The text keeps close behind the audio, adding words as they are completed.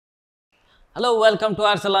Hello, welcome to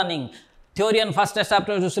our learning. Theory and first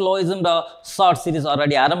chapter to syllogism the short series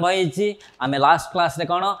already आरंभ होइछि. आमे last class रे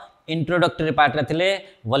कोन introductory part रे थिले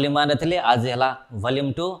volume 1 रे थिले आज हला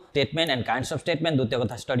volume 2 statement and kinds of statement द्वितीय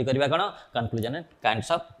कथा स्टडी करबा कोन conclusion and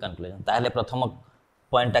kinds of conclusion. ताहले प्रथम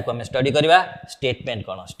पॉइंट टाको हम स्टडी करबा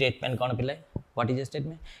स्टेटमेंट कोन पिले. What is a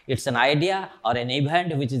statement? It's an idea or an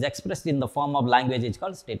event which is expressed in the form of language is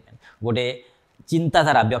called statement. गोटे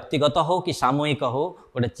चिंताधारा व्यक्तिगत हो कि सामूहिक हो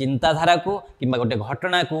गोटे चिंताधारा को कि गोटे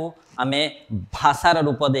घटना को आम भाषार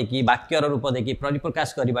रूप देखि वाक्यर रूप देखि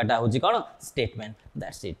परिप्रकाश करवाटा हूँ कौन स्टेटमेंट.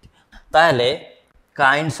 That's it. ताहले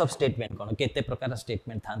काइंड्स ऑफ स्टेटमेंट कौन केते प्रकार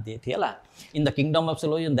स्टेटमेंट थांती थिला in the kingdom of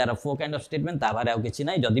syllogism. There are 4 kind of statement. ताबारे आउ किछि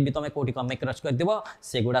नै जदि भी तमे कोठी कमे क्रॉस कर दिबो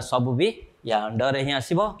सेगुडा सब भी या अंडर रे ही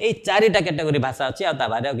आसीबो. ए चारिटा कैटेगरी भाषा अछि आ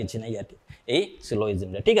ताबारे आउ किछि नै याटी ए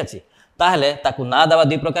सिलोजिज्म रे. ठीक अछि. ताहले ताकू ना दबा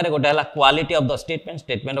दुई प्रकार. गोटे हला quality of the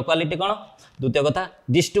statement of quality कोन. द्वितीय कथा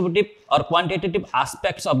डिस्ट्रीब्यूटिव और quantitative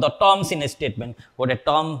aspects of the terms in A statement.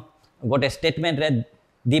 गोटे स्टेटमेंट रे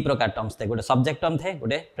दी प्रकार टर्म्स थे. गोटे सब्जेक्ट टर्म थे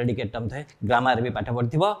गोटे प्रेडिकेट टर्म थे. ग्रामर भी पाठ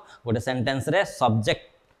पढ़िथिबो. गोटे सेंटेंस रे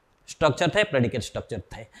सब्जेक्ट स्ट्रक्चर थे प्रेडिकेट स्ट्रक्चर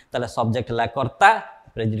थे. ताले सब्जेक्ट हला कर्ता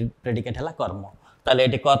प्रेडिकेट हला कर्म. ताले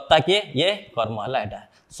एटी कर्ता के ये कर्म हला एटा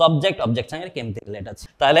सब्जेक्ट ऑब्जेक्ट संगे केमति रिलेट अछि.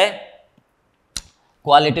 ताले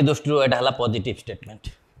क्वालिटी दृष्टि एटा हला positive statement.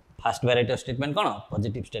 First variety of statement cone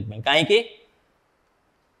positive statement. काहे कि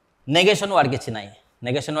नेगेशन वर्ड किछि नाही.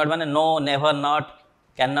 नेगेशन वर्ड माने no never not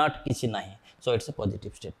can not किछि नाही. So it's a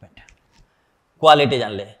positive statement. Quality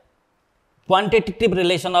जानले quantitative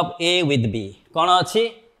relation of A with B कौन अच्छी.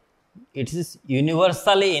 It is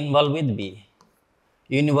universally involved with B.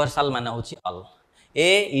 Universal माने होची all. A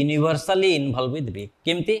universally involved with B.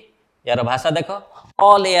 केमती यार भाषा देखो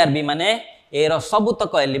all A और B माने A रो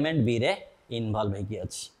सबुतक एलिमेंट B रे इन्वॉल्व है कि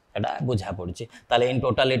अच्छी एटा बुझा पड़छि. ताले इन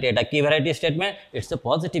टोटालिटी एटा की variety statement. It's a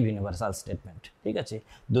positive universal statement. ठीक अछि.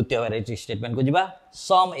 द्वितीय वैरायटी स्टेटमेंट को जिबा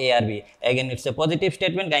सम A R B. Again it's a positive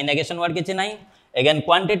statement. काई नेगेशन वर्ड किछि नाही. Again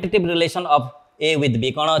quantitative relation of A with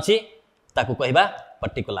B कोन अछि ताकू कहबा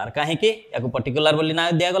पर्टिकुलर. काहे कि याकू पर्टिकुलर बोली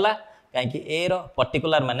ना दिया गला. काहे कि ए रो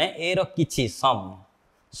पर्टिकुलर माने ए रो किछि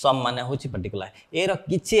सम माने होछि पर्टिकुलर. ए रो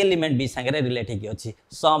किछि एलिमेंट बी संगे रिलेट है कि अछि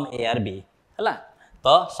सम ए आर बी हला.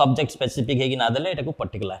 तो सब्जेक्ट स्पेसिफिक है कि ना देले एटा को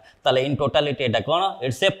पर्टिकुलर. ताले इन totality Etah cone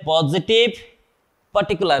it's a positive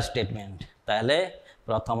particular statement. ताले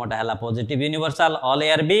प्रथमटा हला positive universal all A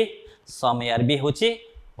R be some A R B होची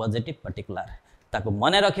पॉजिटिव पर्टिकुलर. ताको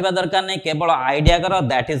मने रखिबा दरकार नै केवल आइडिया करो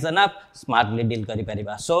that is enough smartly deal करि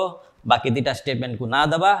परिबा. सो बाकी दिटा स्टेटमेंट को ना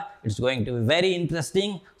दबा. It's going to be very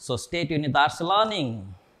interesting. So stay tuned with our learning.